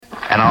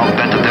and I'll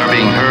bet that they're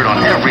being heard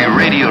on every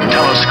radio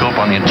telescope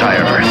on the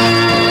entire Earth.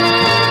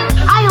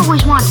 I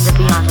always wanted to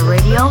be on the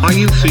radio. Are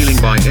you feeling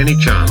by any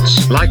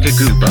chance like a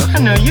goober?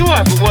 I know you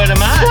are, but what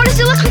am I? What does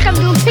it look like I'm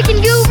doing,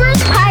 picking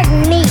goobers?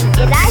 Pardon me,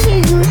 did I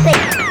hear you say...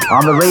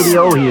 On the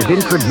radio, he is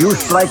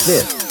introduced like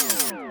this.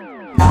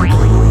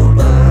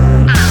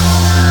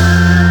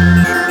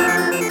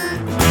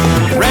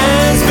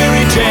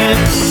 Raspberry jam,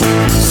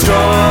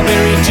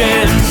 strawberry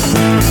jam,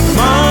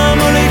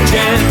 marmalade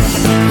jam,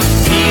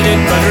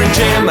 peanut butter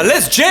jam.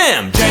 Let's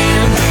jam,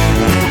 jam,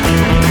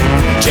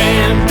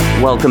 jam.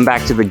 Welcome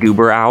back to the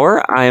Goober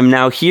Hour. I am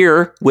now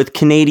here with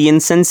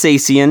Canadian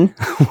sensation,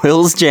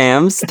 Will's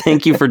Jams.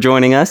 Thank you for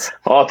joining us.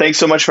 Oh, thanks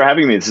so much for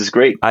having me. This is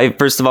great. I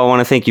first of all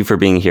want to thank you for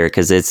being here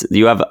because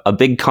you have a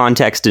big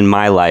context in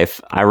my life.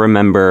 I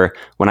remember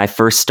when I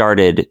first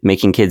started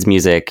making kids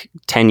music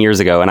 10 years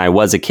ago, and I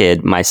was a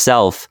kid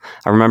myself.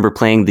 I remember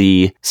playing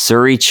the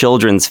Surrey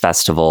Children's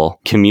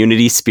Festival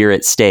Community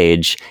Spirit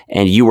stage,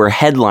 and you were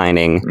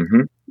headlining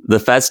the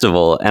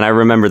festival. And I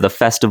remember the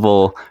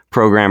festival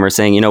programmer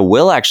saying,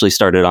 Will actually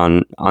started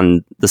on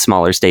the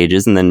smaller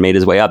stages and then made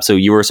his way up. So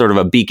you were sort of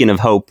a beacon of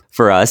hope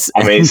for us.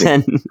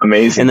 Amazing.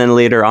 Amazing. And then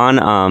later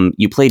on,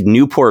 you played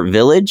Newport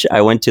Village.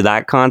 I went to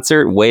that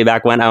concert way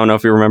back when. I don't know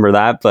if you remember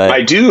that, but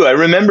I do. I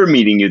remember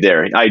meeting you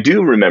there. I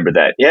do remember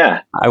that.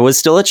 Yeah. I was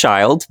still a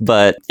child,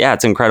 but yeah,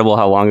 it's incredible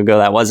how long ago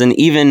that was. And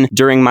even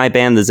during my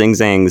band, the Zing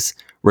Zangs,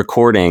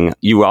 recording,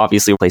 you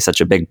obviously play such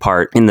a big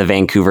part in the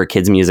Vancouver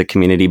kids music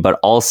community, but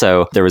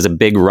also there was a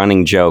big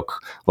running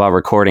joke while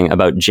recording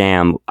about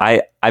Jam.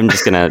 I'm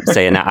just going to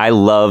say it now. I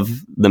love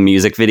the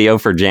music video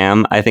for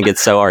Jam. I think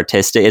it's so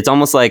artistic. It's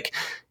almost like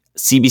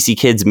CBC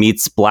Kids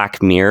meets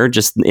Black Mirror,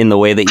 just in the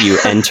way that you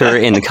enter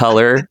in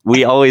color.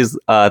 We always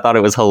thought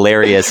it was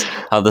hilarious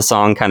how the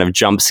song kind of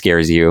jump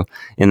scares you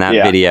in that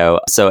video.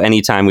 So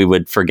anytime we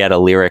would forget a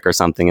lyric or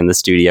something in the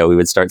studio, we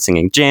would start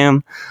singing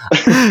Jam.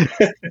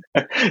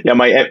 Yeah,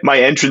 my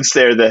entrance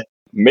there, the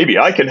maybe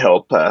I can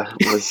help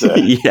was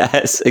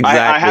yes, exactly.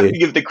 I have to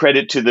give the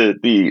credit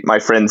to my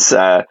friends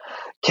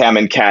Cam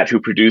and Kat who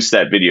produced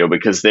that video,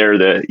 because they're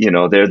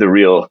the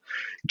real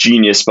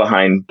genius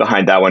behind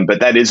that one. But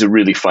that is a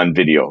really fun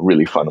video,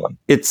 really fun one.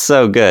 It's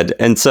so good.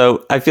 And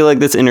so I feel like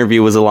this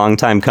interview was a long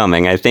time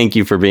coming. I thank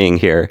you for being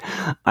here.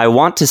 I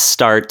want to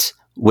start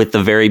with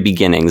the very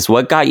beginnings.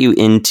 What got you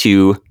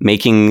into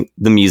making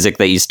the music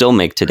that you still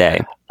make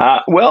today?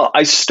 Well,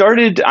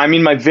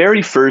 my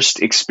very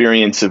first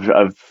experience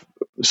of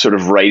sort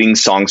of writing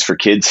songs for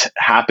kids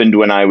happened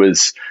when I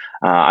was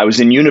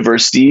in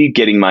university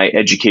getting my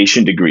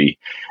education degree,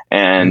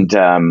 and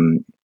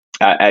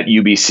at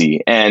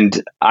UBC.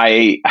 And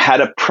I had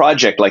a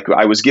project, like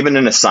I was given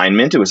an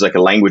assignment. It was like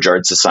a language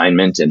arts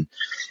assignment. And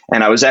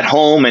I was at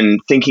home and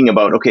thinking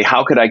about, okay,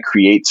 how could I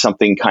create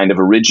something kind of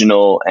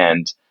original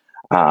and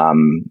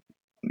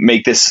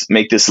make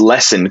this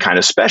lesson kind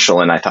of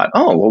special? And I thought,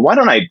 oh, well, why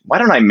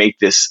don't I make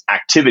this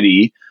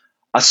activity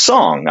a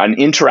song, an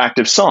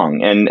interactive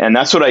song? And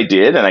that's what I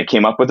did. And I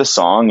came up with a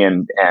song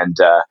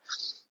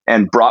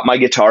and brought my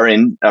guitar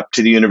up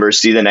to the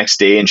university the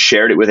next day and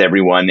shared it with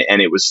everyone. And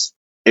it was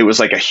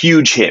like a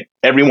huge hit.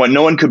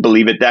 No one could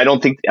believe it. I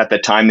don't think at the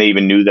time they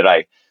even knew that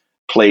I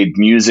played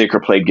music or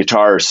played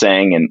guitar or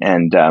sang.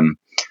 And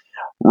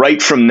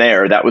right from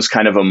there, that was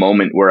kind of a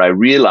moment where I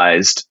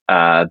realized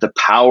the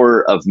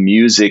power of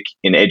music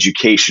in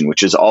education,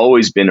 which has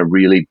always been a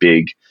really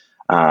big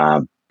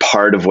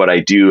part of what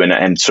I do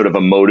and sort of a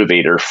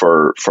motivator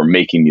for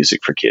making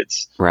music for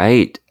kids.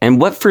 Right.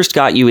 And what first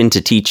got you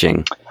into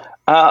teaching?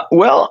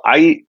 Well,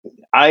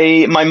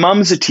 my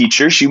mom's a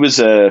teacher. She was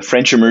a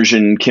French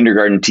immersion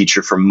kindergarten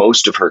teacher for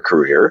most of her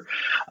career.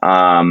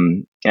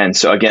 And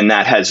so again,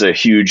 that has a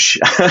huge,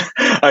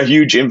 a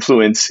huge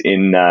influence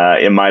in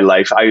my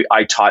life.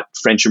 I taught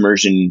French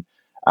immersion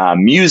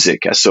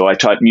music. So I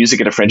taught music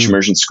at a French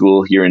immersion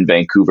school here in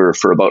Vancouver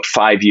for about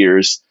 5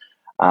 years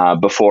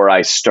before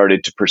I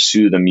started to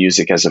pursue the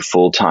music as a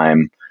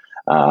full-time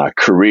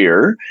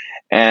career.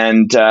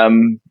 And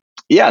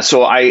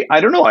so I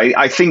don't know.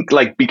 I think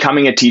like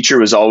becoming a teacher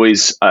was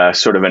always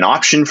sort of an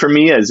option for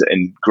me,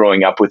 and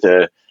growing up with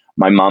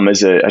my mom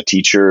as a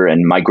teacher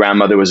and my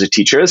grandmother was a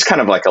teacher. It's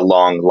kind of like a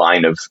long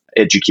line of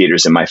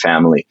educators in my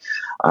family.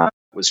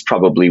 Was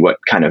probably what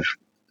kind of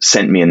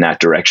sent me in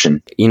that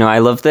direction. I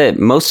love that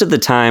most of the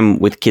time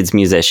with kids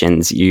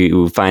musicians,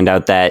 you find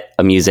out that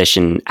a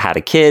musician had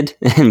a kid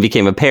and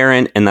became a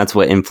parent, and that's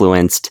what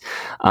influenced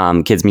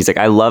kids music.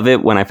 I love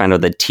it when I find out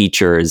that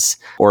teachers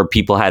or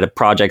people had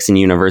projects in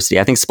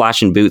university. I think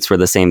Splash and Boots were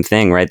the same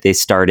thing, right? They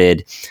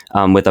started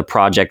with a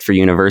project for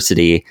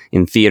university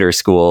in theater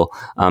school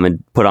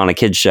and put on a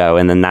kids show,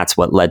 and then that's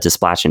what led to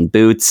Splash and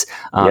Boots.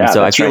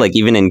 So I feel like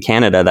even in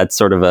Canada, that's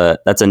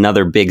that's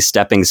another big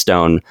stepping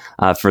stone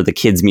for the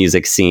kids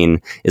music scene,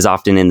 is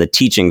often in the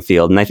teaching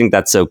field. And I think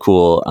that's so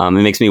cool. It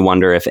makes me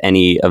wonder if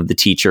any of the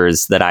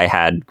teachers that I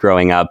had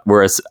growing up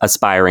were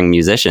aspiring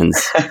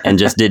musicians and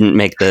just didn't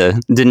make the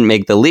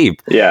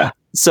leap. Yeah.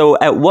 So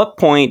at what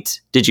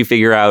point did you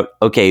figure out,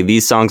 okay,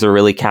 these songs are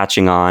really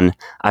catching on.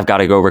 I've got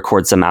to go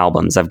record some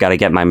albums. I've got to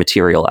get my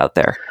material out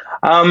there.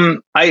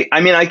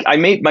 I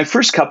made my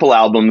first couple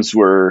albums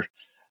were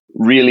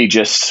really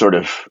just sort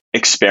of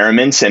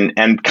experiments, and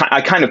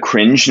I kind of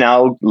cringe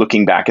now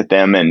looking back at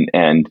them,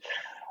 and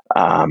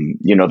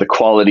the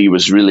quality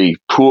was really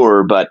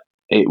poor, but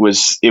it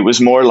was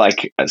more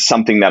like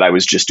something that I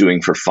was just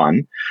doing for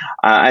fun.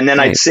 And then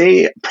I'd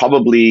say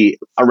probably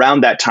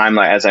around that time,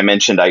 as I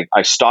mentioned,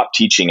 I stopped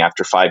teaching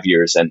after 5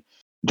 years. And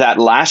that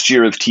last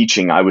year of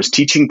teaching, I was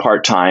teaching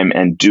part-time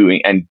and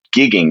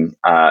gigging,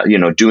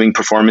 doing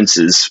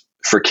performances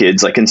for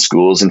kids, like in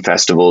schools and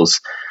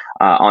festivals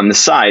on the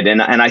side.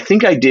 And I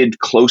think I did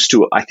close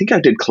to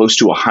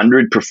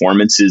 100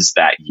 performances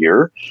that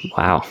year.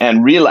 Wow.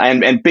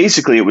 And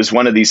basically it was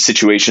one of these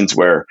situations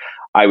where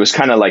I was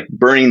kind of like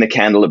burning the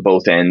candle at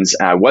both ends.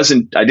 I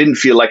didn't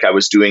feel like I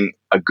was doing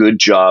a good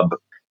job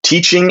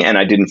teaching, and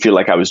I didn't feel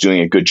like I was doing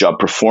a good job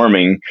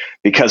performing,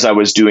 because I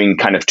was doing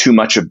kind of too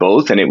much of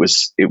both, and it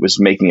was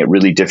making it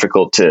really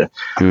difficult to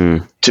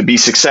be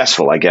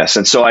successful, I guess.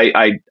 And so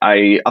I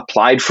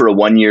applied for a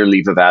 1-year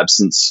leave of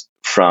absence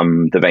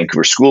from the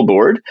Vancouver School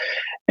Board,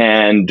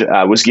 and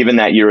was given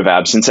that year of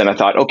absence. And I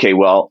thought, okay,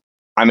 well,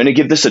 I'm going to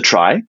give this a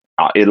try.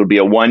 It'll be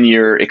a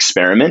 1-year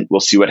experiment.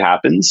 We'll see what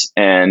happens.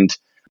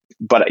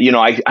 But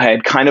I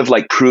had kind of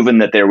like proven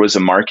that there was a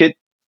market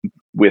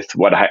with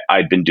what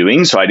I'd been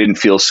doing. So I didn't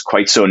feel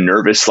quite so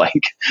nervous,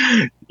 like,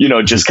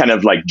 just kind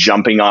of like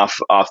jumping off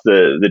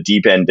the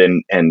deep end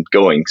and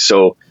going.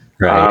 So,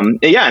 right.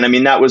 And I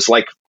mean, that was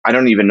like, I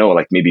don't even know,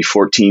 like maybe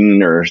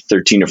 13 or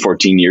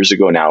 14 years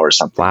ago now or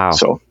something. Wow.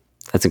 So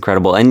that's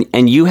incredible.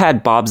 And you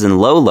had Bobs and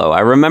Lolo. I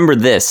remember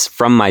this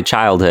from my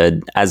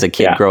childhood as a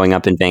kid growing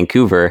up in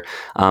Vancouver.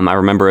 I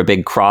remember a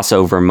big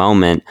crossover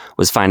moment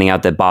was finding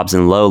out that Bobs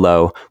and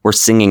Lolo were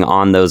singing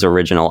on those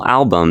original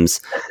albums.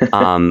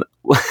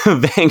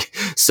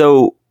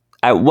 So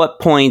at what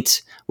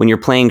point, when you're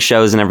playing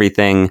shows and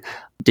everything,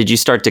 did you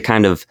start to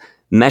kind of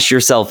mesh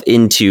yourself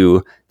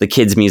into the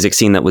kids' music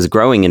scene that was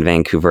growing in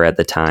Vancouver at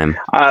the time?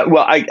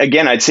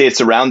 I'd say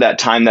it's around that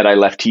time that I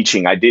left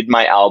teaching. I did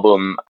my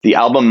album. The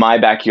album My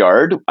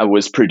Backyard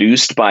was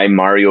produced by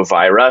Mario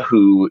Vieira,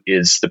 who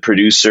is the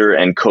producer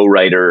and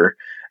co-writer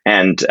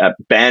and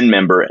band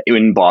member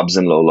in Bobs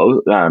and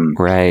Lolo.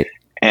 Right.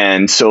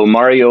 And so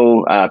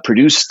Mario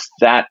produced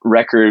that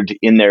record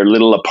in their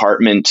little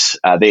apartment.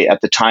 At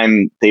the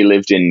time they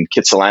lived in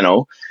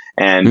Kitsilano.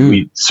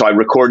 And so I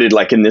recorded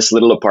like in this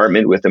little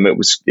apartment with them. It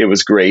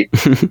was great.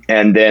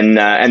 And then,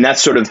 and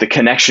that's sort of the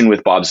connection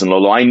with Bobs and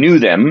Lolo. I knew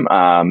them,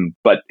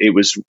 but it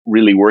was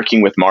really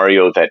working with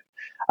Mario that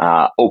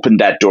opened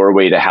that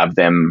doorway to have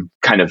them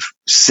kind of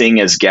sing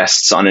as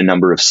guests on a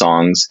number of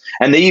songs.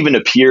 And they even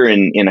appear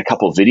in a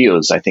couple of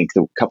videos, I think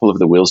a couple of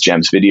the Wills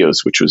Jams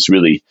videos, which was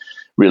really,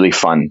 really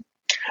fun.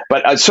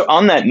 But so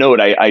on that note,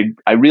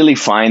 I really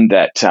find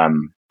that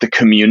the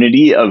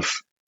community of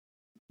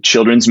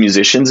children's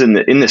musicians in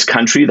this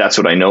country, that's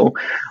what I know,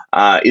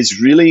 is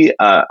really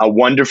a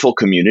wonderful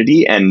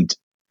community. And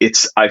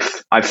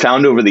I've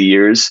found over the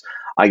years,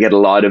 I get a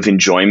lot of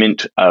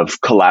enjoyment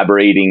of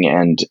collaborating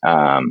and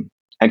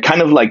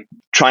kind of like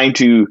trying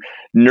to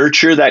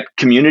nurture that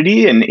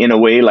community in a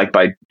way, like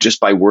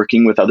by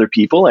working with other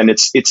people. And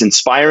it's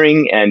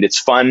inspiring and it's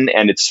fun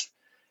and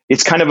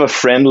it's kind of a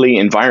friendly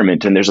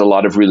environment. And there's a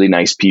lot of really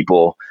nice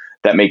people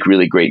that make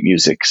really great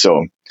music.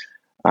 So,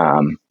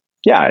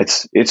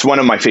 it's one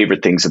of my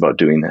favorite things about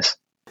doing this.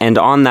 And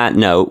on that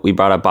note, we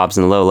brought up Bobs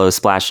and Lolo,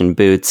 Splash and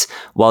Boots.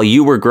 While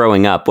you were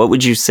growing up, what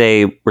would you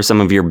say were some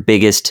of your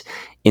biggest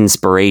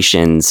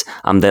inspirations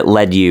that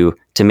led you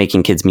to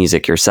making kids'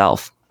 music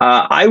yourself?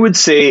 I would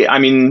say,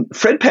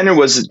 Fred Penner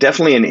was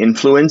definitely an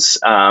influence.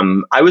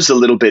 I was a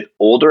little bit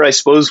older, I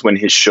suppose, when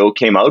his show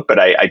came out, but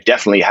I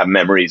definitely have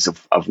memories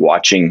of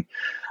watching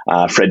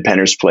Fred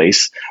Penner's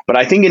Place. But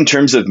I think in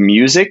terms of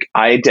music,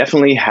 I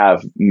definitely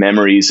have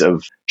memories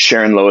of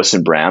Sharon Lois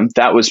and Bram.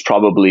 That was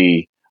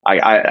probably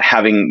I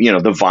having,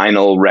 the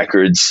vinyl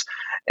records,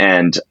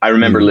 and I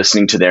remember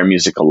listening to their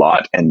music a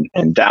lot. And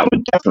that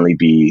would definitely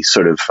be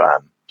sort of,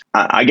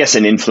 I guess,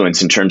 an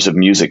influence in terms of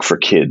music for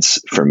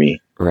kids for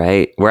me.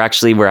 Right. We're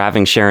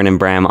having Sharon and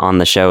Bram on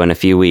the show in a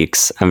few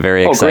weeks. I'm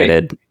very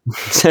excited.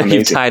 So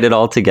you've tied it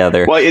all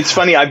together. Well, it's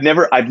funny. I've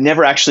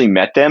never actually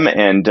met them,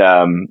 and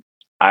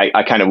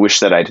I kind of wish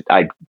that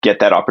I'd get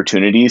that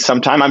opportunity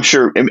sometime. I'm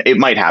sure it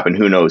might happen.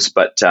 Who knows?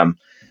 But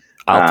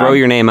I'll throw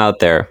your name out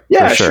there.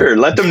 Yeah, sure.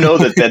 Let them know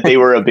that they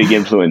were a big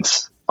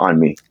influence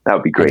on me. That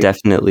would be great. I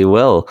definitely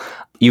will.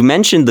 You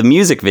mentioned the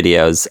music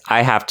videos.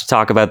 I have to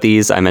talk about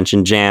these. I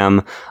mentioned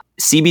Jam.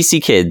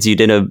 CBC Kids, you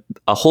did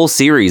a whole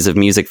series of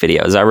music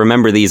videos. I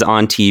remember these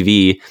on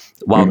TV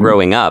while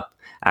growing up,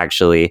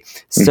 actually.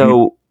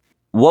 So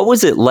what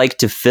was it like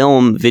to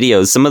film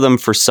videos, some of them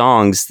for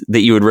songs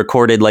that you had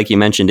recorded, like you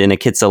mentioned, in a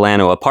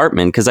Kitsilano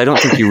apartment? Because I don't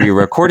think you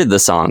re-recorded the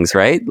songs,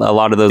 right? A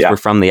lot of those were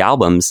from the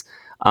albums.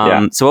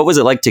 So what was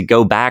it like to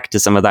go back to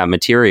some of that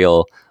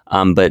material,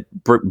 but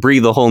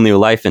breathe a whole new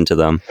life into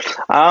them?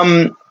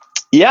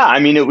 Yeah, I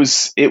mean, it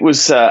was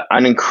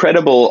an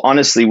incredible,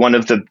 honestly, one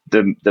of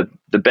the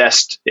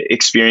best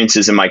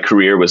experiences in my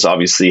career was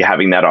obviously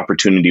having that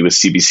opportunity with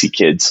CBC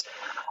Kids.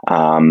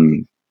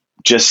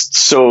 Just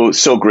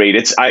so great.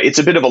 It's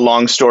a bit of a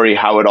long story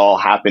how it all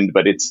happened,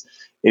 but it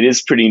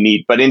is pretty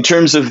neat. But in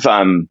terms of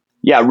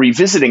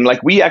revisiting,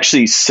 like we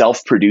actually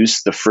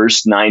self-produced the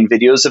first 9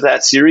 videos of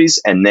that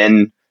series and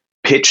then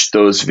pitched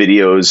those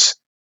videos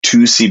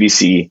to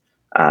CBC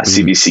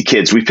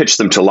Kids. We pitched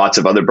them to lots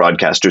of other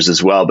broadcasters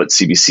as well, but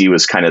CBC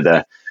was kind of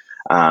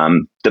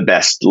the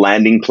best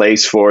landing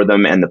place for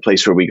them and the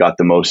place where we got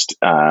the most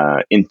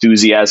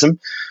enthusiasm.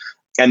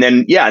 And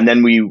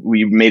then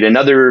we made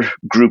another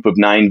group of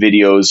 9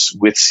 videos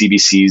with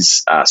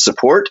CBC's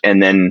support,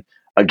 and then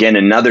again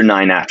another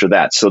 9 after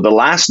that. So the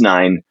last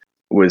 9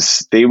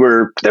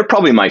 they're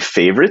probably my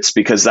favorites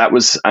because that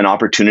was an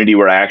opportunity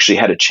where I actually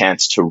had a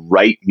chance to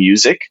write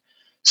music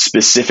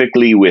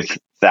specifically with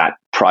that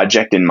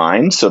project in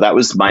mind. So that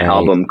was my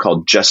album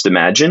called Just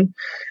Imagine.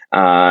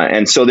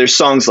 And so there's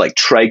songs like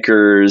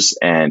Trikers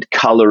and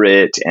Color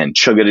It and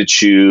Chugga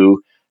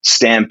Chew,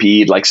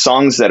 Stampede, like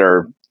songs that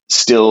are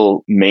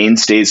still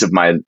mainstays of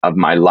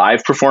my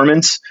live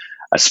performance,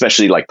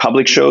 especially like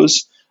public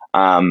shows.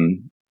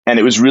 And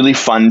it was really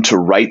fun to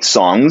write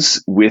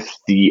songs with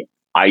the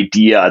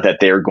idea that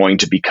they're going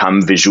to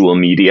become visual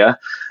media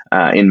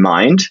in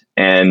mind.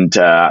 And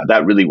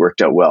that really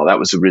worked out well. That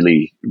was a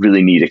really,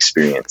 really neat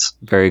experience.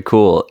 Very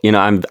cool. You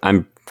know,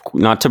 I'm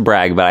not to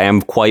brag, but I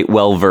am quite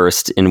well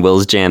versed in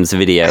Will's Jams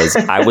videos.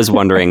 I was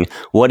wondering,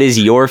 what is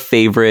your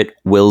favorite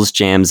Will's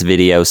Jams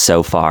video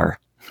so far?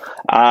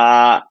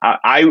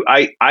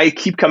 I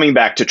keep coming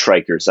back to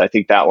Trikers. I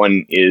think that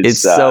one is.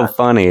 It's so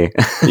funny.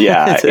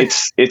 Yeah,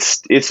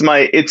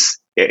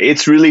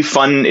 it's really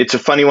fun. It's a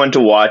funny one to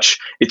watch.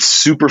 It's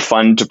super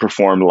fun to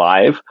perform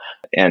live.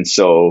 And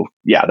so,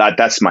 yeah,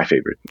 that's my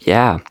favorite.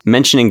 Yeah.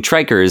 Mentioning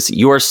Trikers,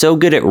 you are so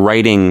good at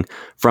writing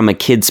from a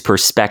kid's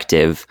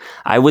perspective.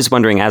 I was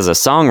wondering, as a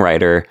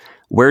songwriter,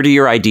 where do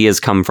your ideas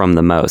come from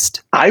the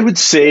most? I would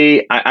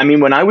say, I mean,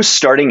 when I was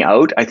starting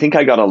out, I think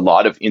I got a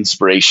lot of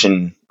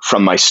inspiration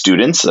from my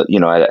students,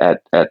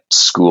 at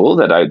school,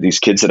 these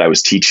kids that I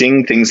was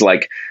teaching. Things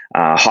like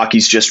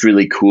Hockey's Just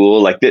Really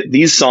Cool. Like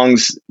these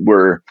songs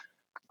were,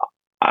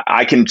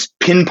 I can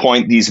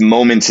pinpoint these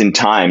moments in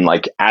time.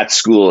 Like at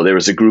school, there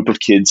was a group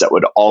of kids that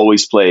would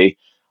always play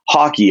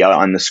hockey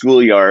on the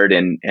schoolyard,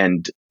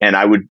 and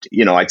I would,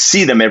 I'd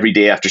see them every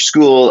day after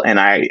school, and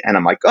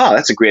I'm like, oh,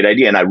 that's a great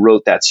idea, and I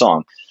wrote that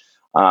song.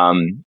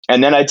 And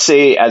then I'd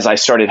say, as I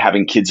started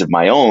having kids of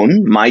my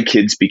own, my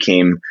kids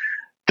became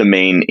the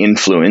main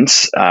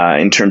influence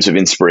in terms of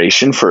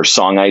inspiration for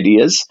song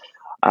ideas.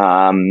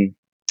 And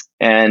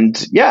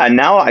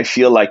now I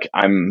feel like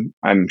I'm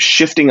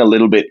shifting a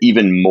little bit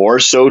even more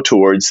so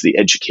towards the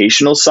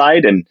educational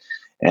side and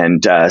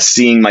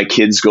seeing my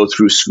kids go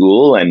through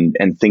school and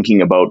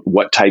thinking about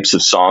what types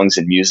of songs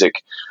and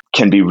music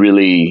can be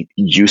really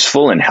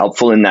useful and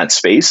helpful in that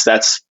space.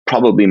 That's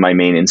probably my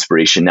main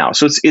inspiration now.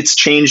 So it's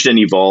changed and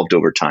evolved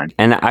over time.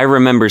 And I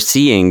remember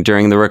seeing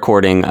during the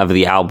recording of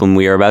the album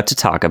we are about to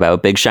talk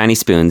about, Big Shiny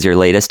Spoons, your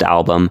latest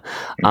album,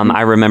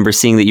 I remember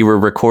seeing that you were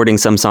recording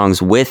some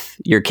songs with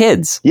your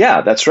kids.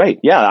 Yeah, that's right.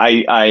 Yeah,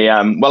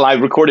 I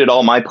recorded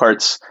all my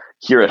parts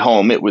here at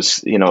home. It was,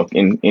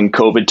 in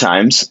COVID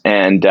times,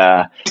 and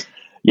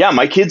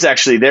my kids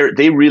actually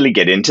they really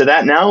get into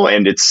that now,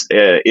 and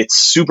it's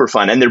super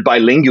fun, and they're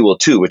bilingual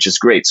too, which is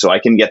great. So I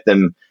can get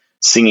them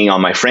singing on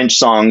my French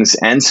songs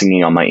and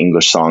singing on my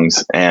English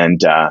songs,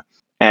 and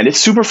it's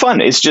super fun.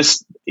 It's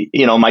just,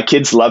 my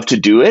kids love to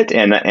do it,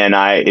 and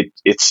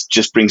it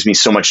just brings me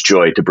so much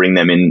joy to bring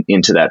them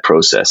into that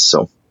process.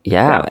 So.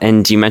 Yeah.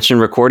 And you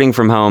mentioned recording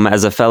from home.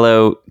 As a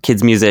fellow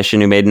kids musician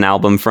who made an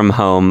album from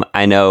home,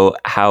 I know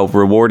how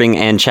rewarding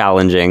and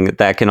challenging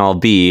that can all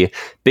be.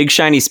 Big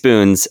Shiny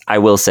Spoons, I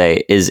will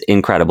say, is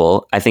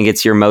incredible. I think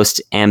it's your most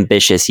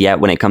ambitious yet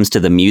when it comes to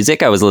the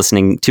music. I was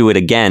listening to it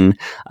again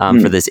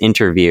for this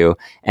interview,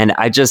 and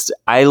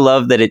I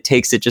love that it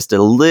takes it just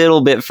a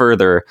little bit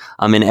further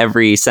in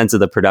every sense of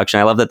the production.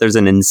 I love that there's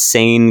an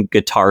insane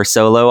guitar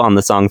solo on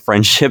the song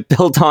Friendship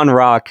Built on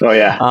Rock. Oh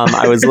yeah.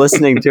 I was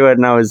listening to it,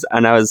 and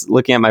I was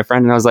looking at my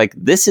friend, and I was like,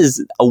 this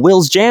is a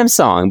Will's Jam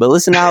song, but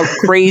listen how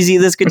crazy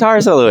this guitar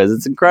solo is.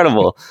 It's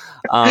incredible.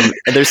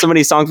 There's so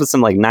many songs with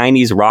some like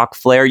 90s rock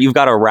flair. You've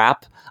got a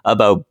rap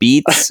about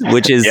beats,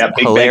 which is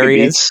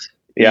hilarious.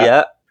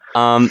 Yeah.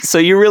 So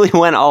you really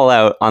went all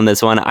out on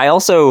this one.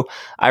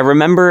 I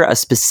remember a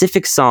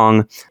specific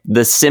song,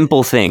 The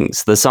Simple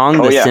Things,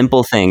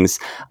 Simple Things.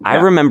 Yeah. I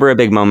remember a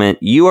big moment.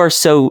 You are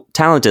so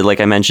talented, like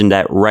I mentioned,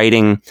 at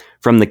writing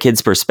from the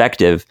kid's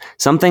perspective.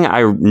 Something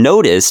I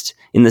noticed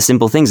in The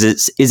Simple Things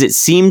is it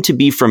seemed to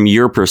be from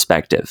your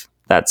perspective,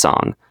 that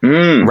song,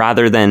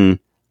 rather than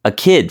a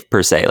kid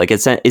per se. Like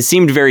it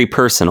seemed very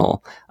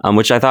personal,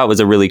 which I thought was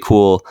a really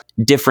cool,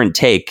 different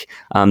take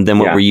than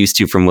what we're used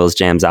to from Will's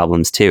Jams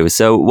albums too.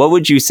 So what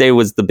would you say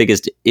was the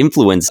biggest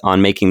influence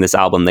on making this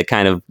album that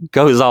kind of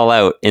goes all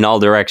out in all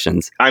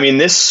directions? I mean,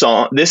 this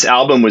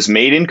album was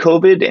made in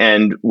COVID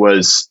and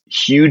was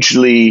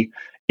hugely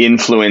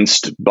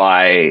influenced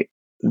by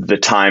the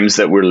times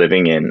that we're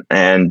living in.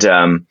 And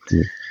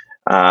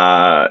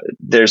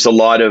there's a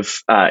lot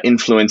of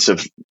influence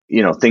of,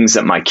 things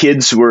that my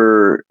kids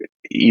were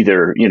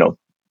either,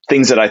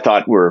 things that I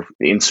thought were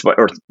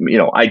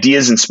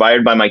ideas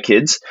inspired by my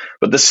kids.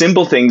 But the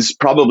simple things,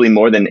 probably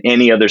more than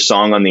any other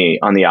song on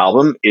the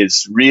album,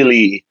 is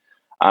really,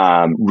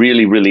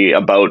 really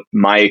about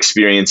my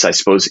experience, I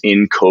suppose,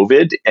 in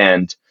COVID.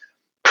 And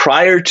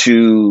prior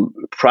to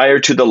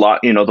the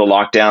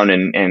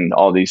lockdown and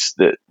all these,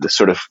 the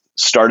sort of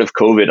start of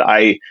COVID,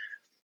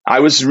 I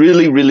was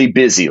really, really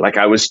busy. Like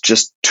I was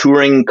just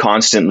touring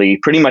constantly,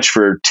 pretty much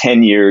for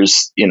 10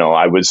 years.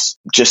 I was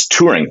just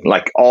touring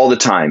like all the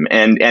time,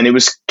 and it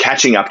was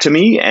catching up to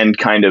me, and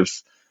kind of,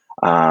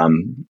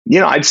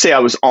 I'd say I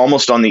was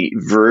almost on the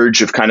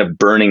verge of kind of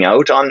burning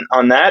out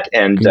on that.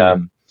 And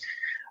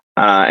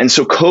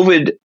so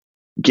COVID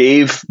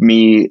gave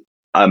me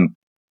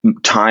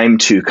time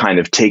to kind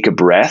of take a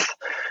breath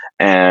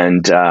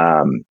and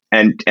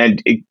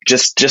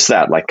just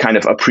that, like, kind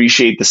of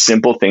appreciate the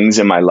simple things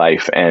in my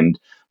life and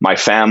my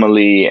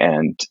family,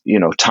 and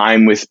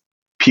time with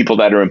people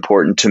that are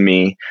important to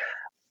me,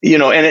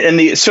 and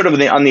the sort of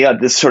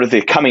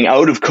the coming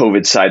out of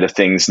COVID side of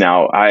things.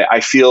 Now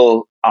I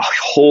feel a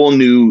whole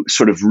new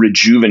sort of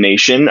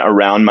rejuvenation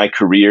around my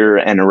career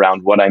and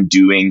around what I'm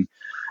doing,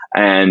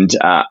 and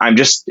I'm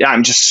just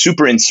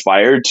super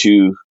inspired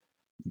to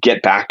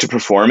get back to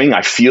performing.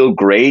 I feel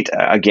great.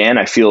 Again,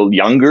 I feel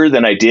younger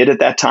than I did at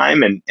that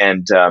time.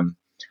 And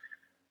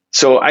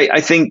so I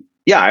think,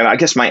 I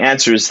guess my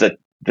answer is that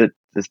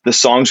the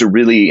songs are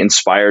really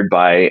inspired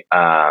by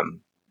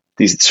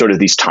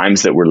these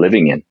times that we're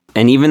living in.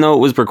 And even though it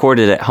was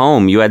recorded at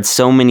home, you had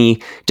so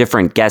many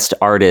different guest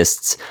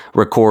artists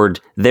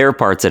record their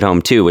parts at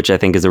home too, which I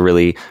think is a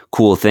really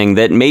cool thing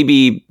that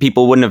maybe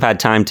people wouldn't have had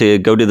time to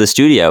go to the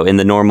studio in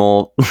the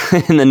normal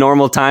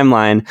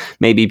timeline.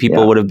 Maybe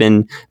people would have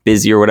been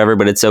busy or whatever,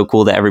 but it's so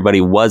cool that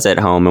everybody was at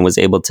home and was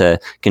able to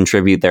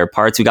contribute their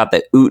parts. We got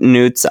the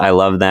Ootenoots, I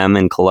love them,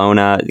 in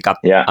Kelowna. We got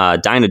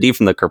Dinah D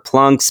from the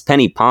Kerplunks,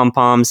 Penny Pom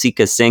Pom,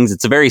 Sika Sings.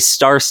 It's a very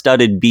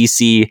star-studded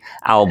BC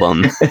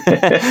album.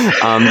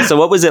 So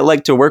what was it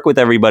like to work with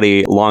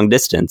everybody long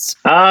distance?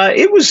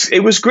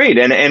 It was great,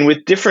 and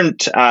with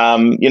different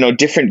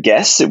different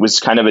guests, it was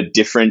kind of a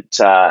different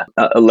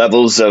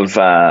levels of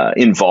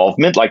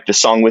involvement. Like the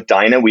song with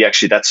Dinah,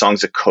 that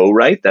song's a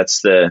co-write.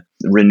 That's the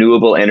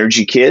Renewable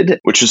Energy Kid,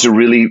 which was a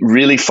really,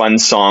 really fun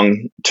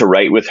song to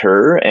write with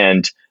her.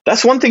 And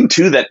that's one thing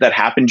too that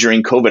happened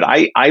during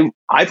COVID.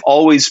 I've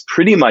always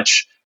pretty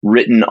much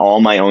written all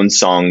my own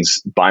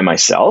songs by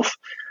myself,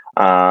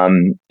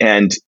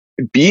 and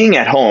being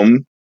at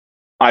home,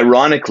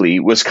 ironically,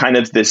 was kind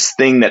of this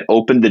thing that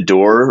opened the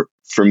door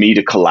for me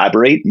to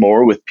collaborate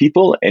more with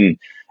people, and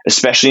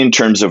especially in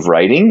terms of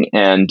writing.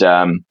 And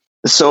I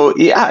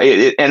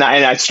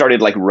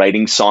started like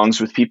writing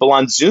songs with people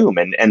on Zoom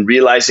and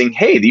realizing,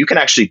 hey, you can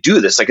actually do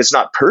this. Like, it's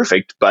not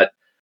perfect, but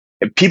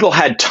people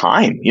had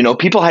time.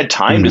 People had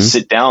time to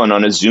sit down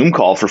on a Zoom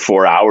call for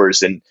 4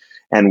 hours and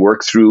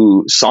work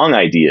through song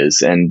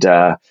ideas. And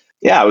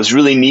it was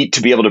really neat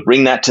to be able to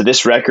bring that to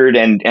this record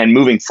and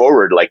moving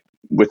forward, like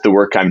with the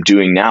work I'm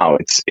doing now.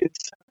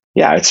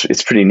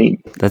 It's pretty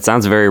neat. That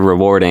sounds very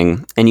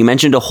rewarding. And you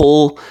mentioned a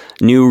whole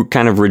new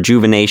kind of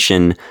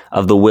rejuvenation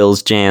of the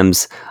Will's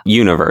Jams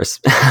universe.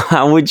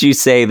 How would you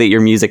say that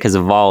your music has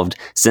evolved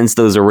since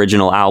those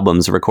original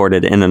albums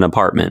recorded in an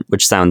apartment,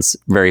 which sounds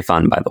very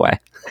fun, by the way?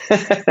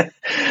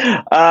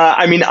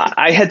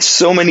 I had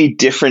so many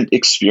different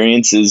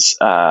experiences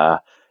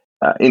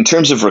in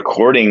terms of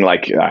recording.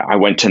 Like, I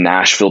went to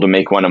Nashville to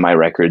make one of my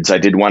records. I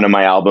did one of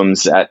my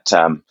albums at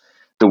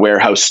the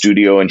Warehouse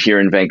Studio and here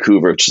in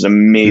Vancouver, which is an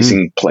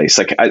amazing place.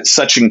 Like,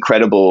 such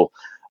incredible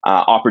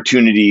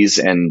opportunities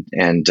and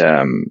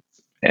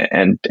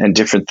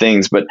different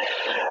things. But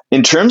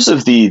in terms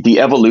of the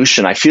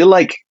evolution, I feel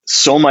like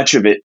so much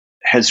of it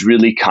has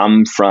really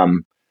come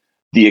from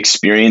the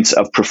experience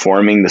of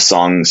performing the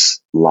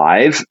songs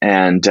live.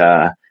 And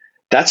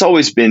that's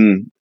always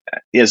been,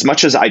 as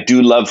much as I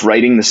do love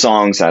writing the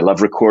songs, I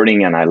love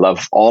recording and I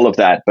love all of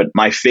that. But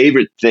my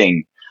favorite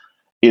thing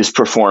is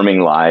performing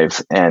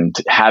live and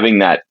having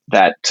that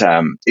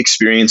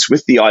experience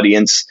with the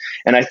audience.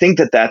 And I think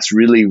that that's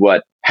really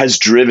what has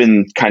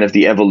driven kind of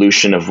the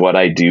evolution of what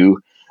I do.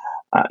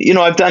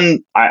 I've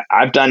done,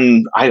 I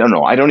don't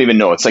know, I don't even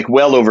know. It's like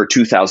well over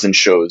 2,000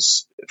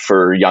 shows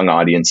for young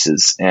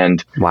audiences.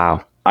 And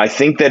wow, I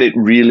think that it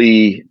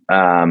really,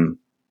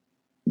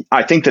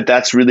 I think that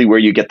that's really where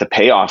you get the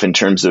payoff in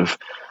terms of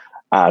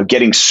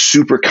getting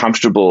super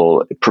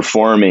comfortable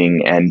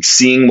performing and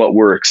seeing what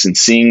works and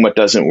seeing what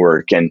doesn't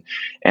work. And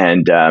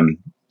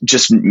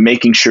just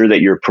making sure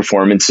that your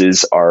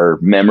performances are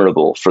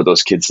memorable for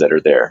those kids that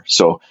are there.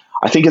 So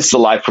I think it's the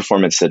live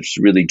performance that's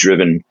really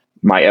driven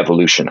my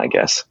evolution, I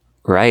guess.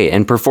 Right.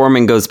 And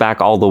performing goes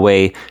back all the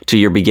way to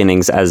your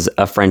beginnings as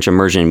a French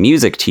immersion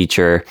music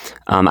teacher.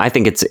 I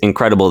think it's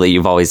incredible that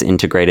you've always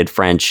integrated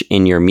French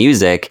in your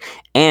music.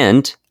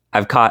 And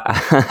I've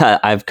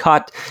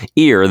caught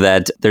ear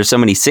that there's so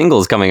many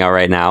singles coming out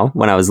right now.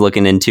 When I was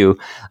looking into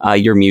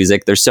your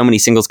music, there's so many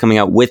singles coming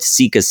out with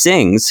Sika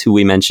Sings, who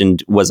we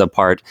mentioned was a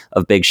part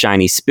of Big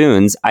Shiny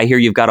Spoons. I hear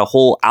you've got a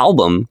whole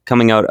album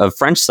coming out of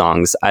French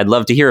songs. I'd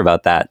love to hear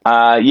about that.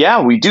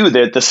 Yeah, we do.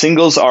 The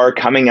singles are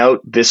coming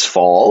out this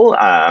fall.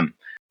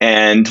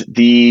 And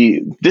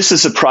this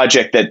is a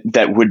project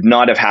that would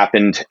not have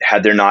happened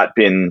had there not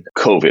been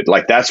COVID.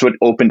 Like, that's what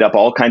opened up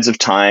all kinds of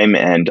time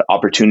and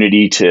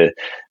opportunity to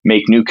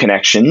make new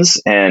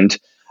connections. And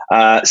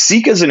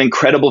Sika is an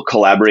incredible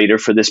collaborator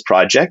for this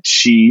project.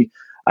 She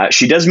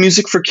does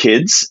music for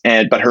kids,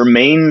 but her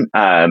main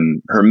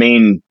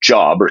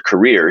job or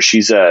career,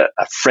 she's a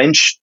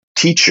French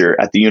teacher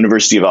at the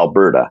University of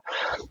Alberta,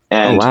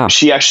 and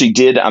she actually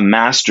did a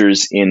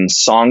master's in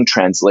song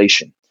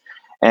translation.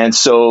 And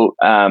so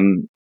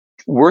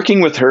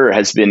working with her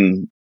has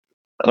been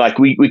like,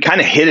 we kind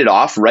of hit it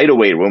off right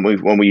away when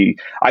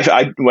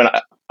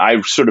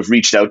I sort of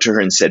reached out to her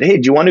and said, hey,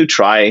 do you want to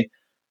try,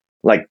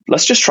 like,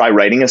 let's just try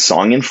writing a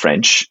song in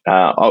French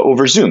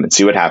over Zoom and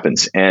see what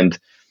happens. And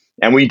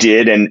we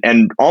did.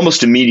 And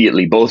almost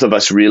immediately, both of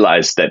us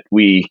realized that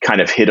we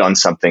kind of hit on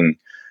something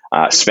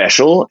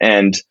special.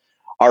 And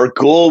our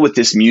goal with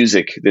this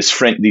music, these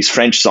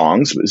French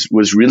songs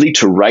was really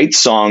to write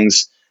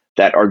songs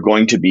that are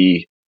going to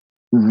be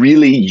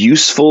really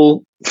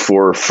useful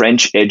for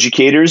French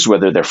educators,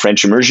 whether they're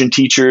French immersion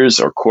teachers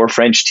or core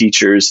French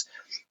teachers,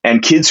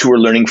 and kids who are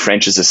learning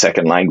French as a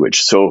second language.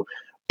 So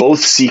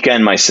both Sika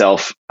and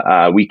myself,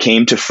 we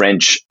came to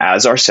French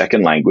as our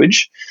second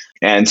language.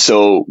 And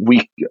so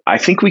I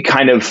think we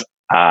kind of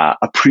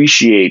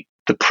appreciate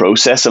the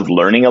process of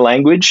learning a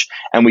language.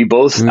 And we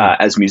both,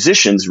 as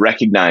musicians,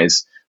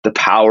 recognize the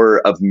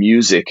power of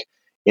music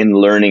in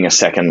learning a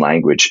second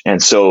language. And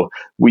so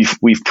we've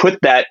put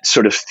that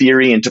sort of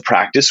theory into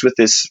practice with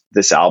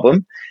this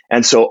album.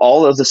 And so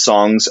all of the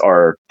songs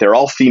they're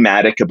all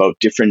thematic about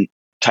different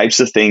types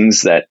of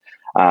things that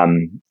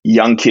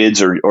young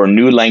kids or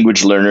new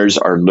language learners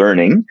are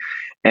learning.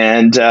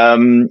 And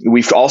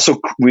we've also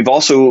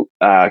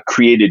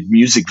created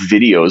music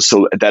videos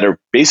so that are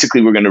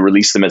basically, we're going to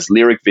release them as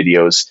lyric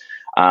videos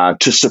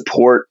to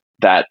support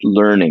that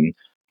learning.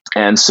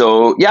 And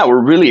so, yeah,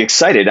 we're really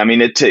excited. I mean,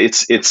 it's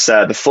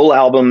the full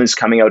album is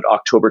coming out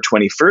October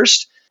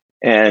 21st.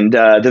 And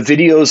the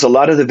videos, a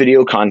lot of the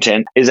video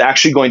content is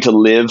actually going to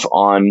live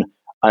on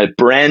a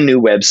brand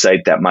new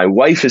website that my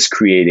wife is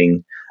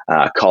creating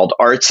called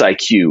Arts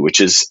IQ, which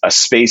is a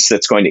space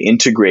that's going to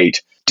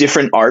integrate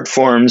different art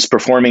forms,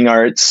 performing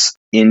arts,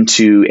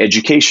 into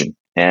education.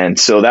 And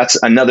so that's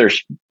another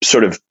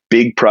sort of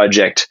big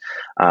project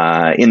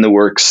in the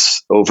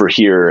works over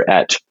here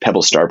at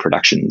Pebble Star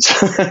Productions.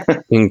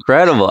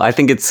 Incredible. I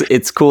think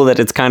it's cool that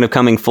it's kind of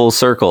coming full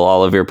circle,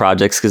 all of your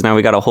projects, because now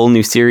we got a whole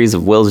new series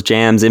of Will's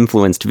Jams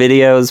influenced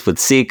videos with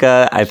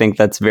Sika. I think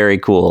that's very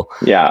cool.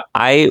 Yeah.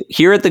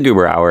 Here at the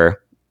Goober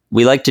Hour,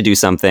 we like to do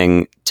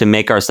something to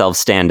make ourselves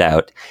stand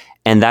out.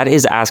 And that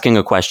is asking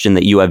a question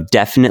that you have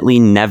definitely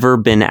never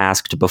been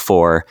asked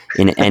before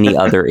in any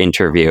other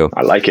interview.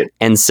 I like it.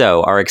 And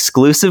so our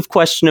exclusive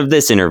question of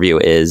this interview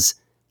is,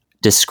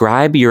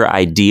 describe your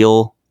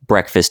ideal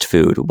breakfast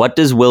food. What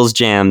does Will's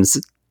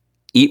Jams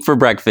eat for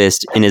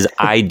breakfast in his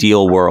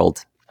ideal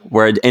world,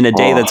 where in a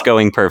day that's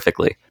going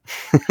perfectly?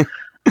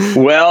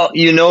 Well,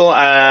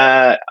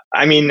 I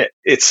mean,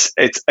 it's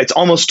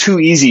almost too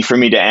easy for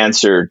me to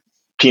answer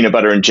peanut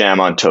butter and jam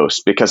on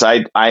toast, because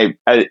I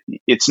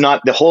it's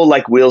not the whole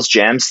like Will's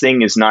Jams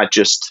thing is not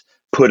just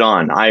put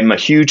on. I'm a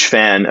huge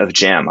fan of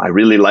jam. I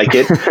really like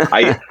it.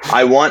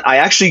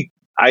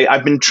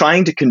 I've been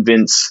trying to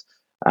convince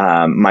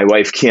my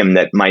wife Kim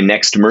that my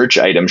next merch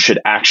item should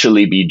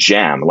actually be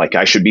jam. Like,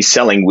 I should be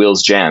selling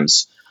Will's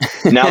Jams.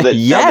 Now that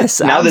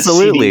yes, now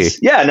absolutely.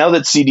 Now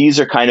that CDs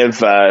are kind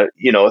of a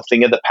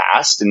thing of the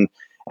past, and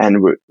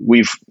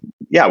we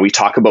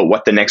talk about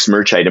what the next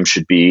merch item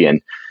should be,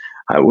 and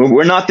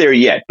we're not there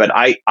yet. But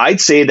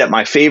I'd say that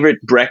my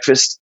favorite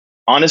breakfast,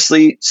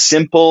 honestly,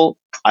 simple.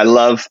 I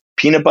love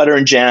peanut butter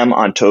and jam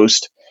on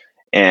toast,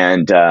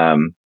 and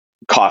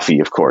coffee,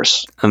 of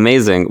course.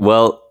 Amazing.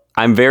 Well,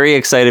 I'm very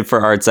excited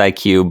for Arts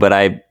IQ, but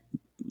I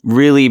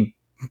really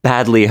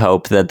badly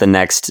hope that the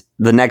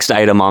next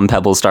item on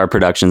Pebble Star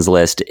Productions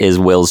list is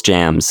Will's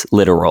Jams,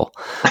 literal.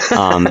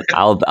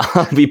 I'll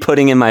be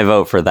putting in my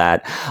vote for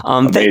that.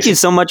 Thank you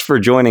so much for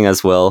joining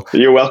us, Will.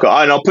 You're welcome.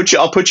 And I'll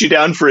put you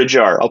down for a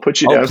jar. I'll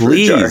put you down for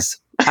a jar. Please.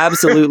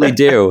 Absolutely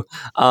do.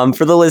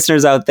 For the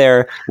listeners out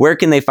there, where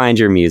can they find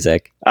your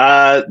music?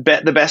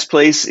 The best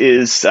place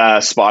is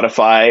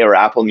Spotify or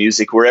Apple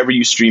Music. Wherever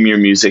you stream your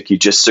music, you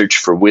just search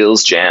for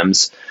Will's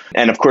Jams.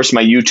 And of course,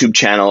 my YouTube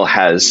channel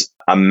has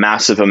a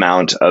massive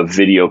amount of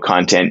video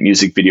content,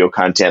 music video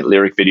content,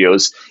 lyric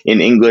videos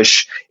in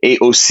English, et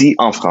aussi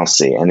en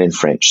français, and in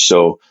French.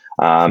 So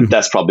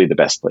that's probably the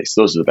best place.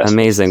 Those are the best.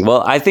 Amazing. places.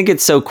 Well, I think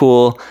it's so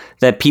cool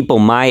that people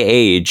my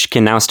age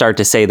can now start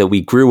to say that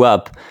we grew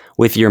up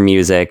with your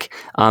music,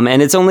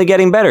 and it's only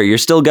getting better. You're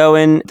still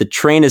going. The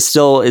train is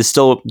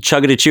still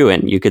chugging a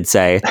chewing, you could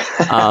say.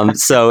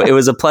 So it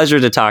was a pleasure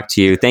to talk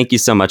to you. Thank you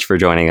so much for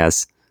joining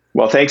us.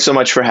 Well, thanks so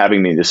much for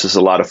having me. This was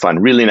a lot of fun.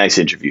 Really nice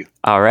interview.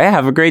 All right.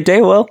 Have a great day,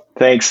 Will.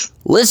 Thanks.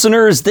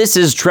 Listeners, this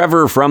is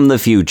Trevor from the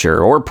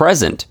future, or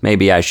present,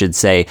 maybe I should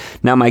say.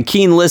 Now, my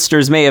keen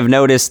listeners may have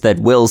noticed that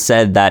Will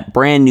said that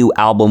brand new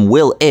album,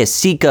 Will is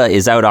Sika,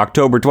 is out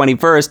October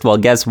 21st. Well,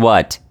 guess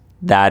what?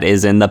 That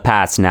is in the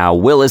past now.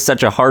 Will is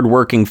such a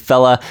hardworking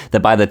fella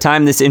that by the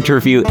time this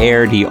interview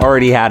aired, he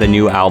already had a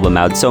new album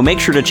out. So make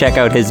sure to check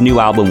out his new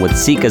album with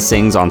Sika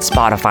Sings on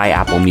Spotify,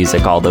 Apple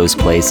Music, all those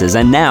places.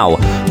 And now,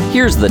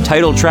 here's the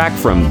title track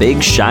from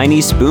Big Shiny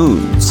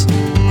Spoons.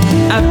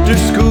 After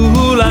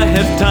school I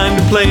have time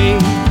to play.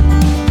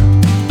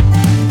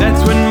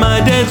 That's when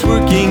my dad's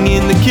working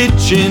in the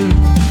kitchen.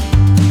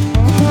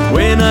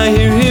 When I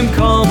hear him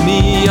call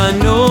me, I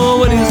know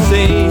what he'll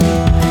say.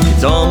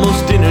 It's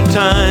almost dinner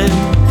time,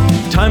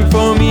 time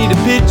for me to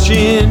pitch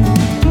in.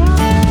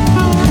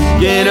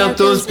 Get out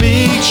those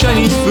big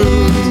shiny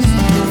spoons,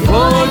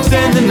 forks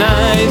and the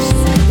knives.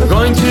 We're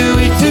going to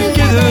eat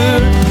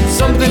together,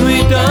 something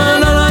we've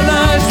done all our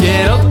lives.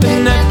 Get out the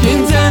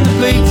napkins and the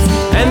plates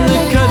and the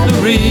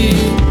cutlery.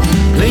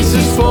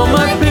 Places for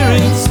my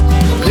parents,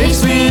 a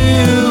place for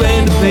you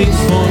and a place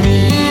for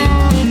me.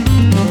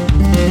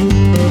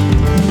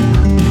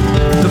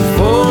 The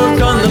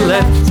fork on the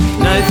left,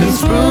 knife and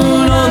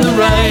spoon on the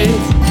right,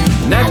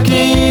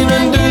 napkin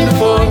under the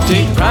fork,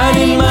 take pride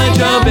in my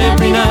job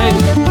every night.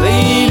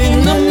 Plate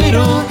in the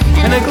middle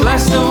and a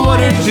glass of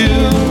water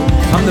too.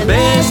 I'm the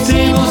best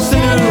table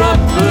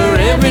sitter-upper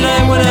every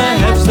night when I